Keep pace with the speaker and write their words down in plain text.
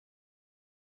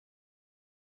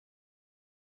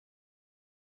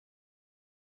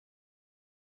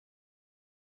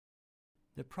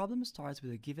The problem starts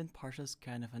with a given partial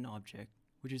scan of an object,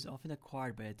 which is often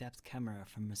acquired by a depth camera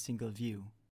from a single view.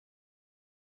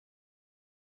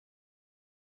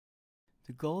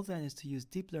 The goal then is to use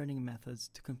deep learning methods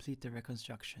to complete the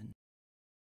reconstruction.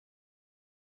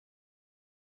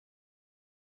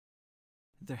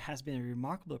 There has been a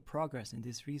remarkable progress in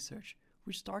this research,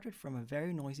 which started from a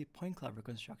very noisy point cloud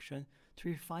reconstruction to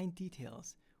refined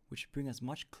details, which bring us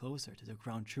much closer to the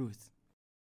ground truth.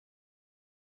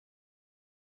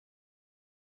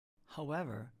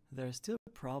 However, there are still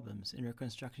problems in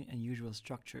reconstructing unusual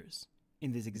structures.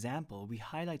 In this example, we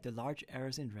highlight the large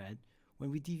errors in red when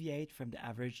we deviate from the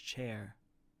average chair.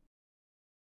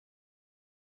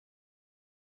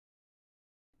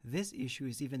 This issue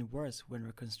is even worse when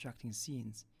reconstructing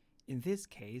scenes. In this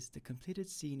case, the completed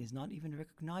scene is not even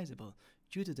recognizable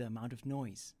due to the amount of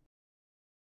noise.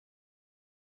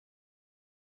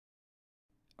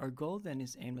 Our goal then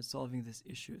is aimed at solving these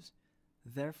issues.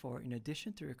 Therefore, in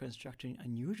addition to reconstructing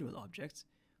unusual objects,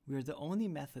 we are the only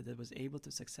method that was able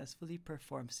to successfully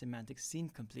perform semantic scene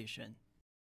completion.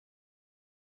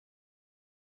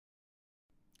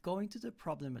 Going to the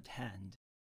problem at hand,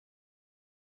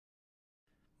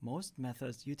 most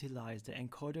methods utilize the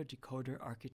encoder-decoder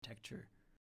architecture.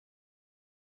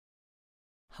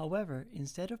 However,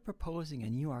 instead of proposing a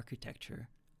new architecture,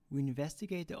 we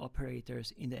investigate the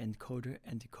operators in the encoder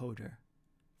and decoder.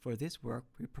 For this work,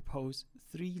 we propose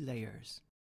 3 layers.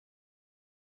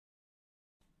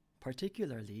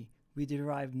 Particularly, we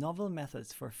derive novel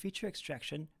methods for feature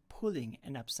extraction, pooling,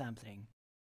 and upsampling.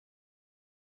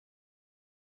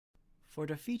 For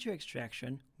the feature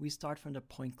extraction, we start from the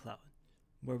point cloud,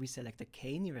 where we select the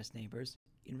k nearest neighbors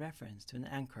in reference to an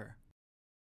anchor.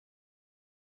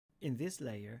 In this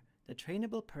layer, the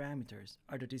trainable parameters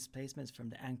are the displacements from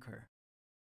the anchor.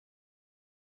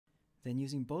 Then,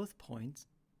 using both points,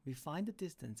 we find the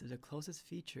distance of the closest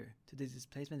feature to the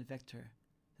displacement vector,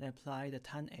 then apply the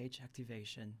tan-h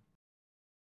activation.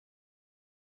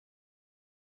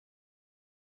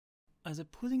 As a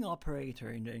pooling operator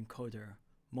in the encoder,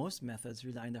 most methods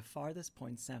rely on the farthest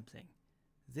point sampling.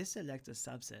 This selects a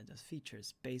subset of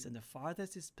features based on the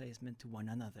farthest displacement to one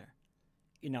another.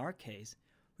 In our case,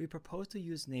 we propose to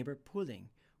use neighbor pooling,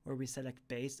 where we select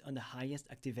based on the highest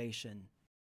activation.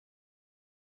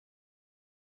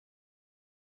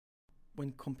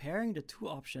 When comparing the 2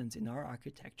 options in our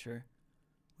architecture,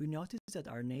 we notice that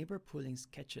our neighbor pooling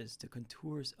sketches the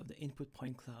contours of the input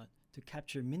point cloud to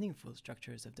capture meaningful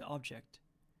structures of the object.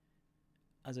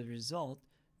 As a result,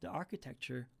 the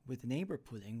architecture with neighbor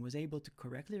pooling was able to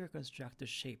correctly reconstruct the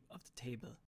shape of the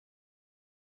table.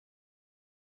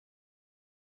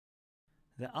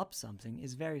 The upsampling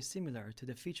is very similar to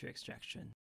the feature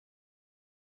extraction.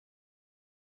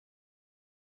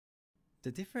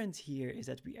 The difference here is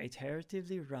that we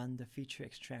iteratively run the feature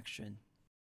extraction.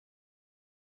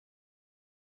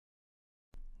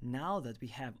 Now that we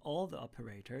have all the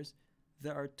operators,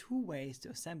 there are 2 ways to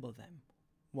assemble them.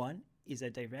 One is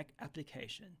a direct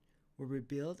application, where we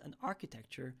build an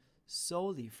architecture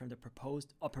solely from the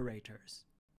proposed operators.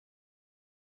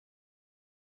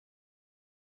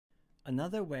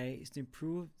 Another way is to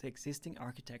improve the existing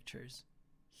architectures.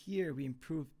 Here we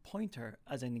improve pointer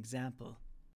as an example.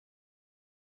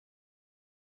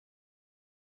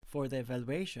 For the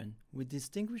evaluation, we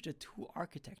distinguish the 2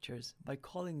 architectures by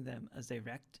calling them as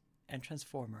direct and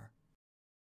transformer.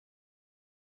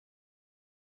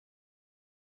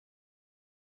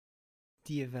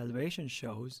 The evaluation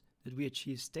shows that we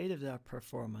achieve state-of-the-art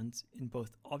performance in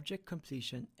both object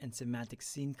completion and semantic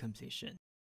scene completion.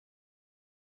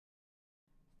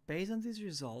 Based on these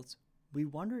results, we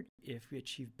wondered if we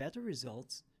achieve better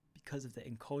results because of the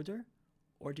encoder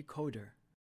or decoder.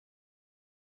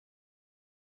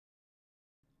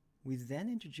 We then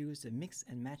introduced a mix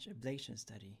and match ablation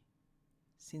study.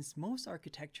 Since most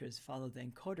architectures follow the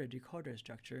encoder-decoder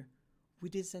structure, we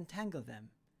disentangle them,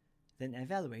 then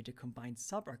evaluate the combined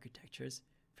sub-architectures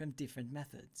from different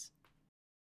methods.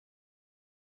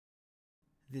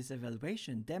 This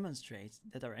evaluation demonstrates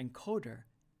that our encoder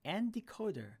and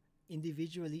decoder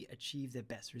individually achieve the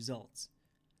best results.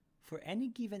 For any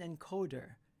given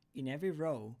encoder in every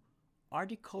row, our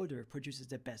decoder produces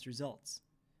the best results.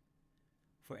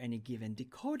 For any given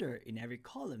decoder in every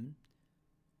column,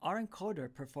 our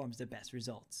encoder performs the best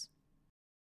results.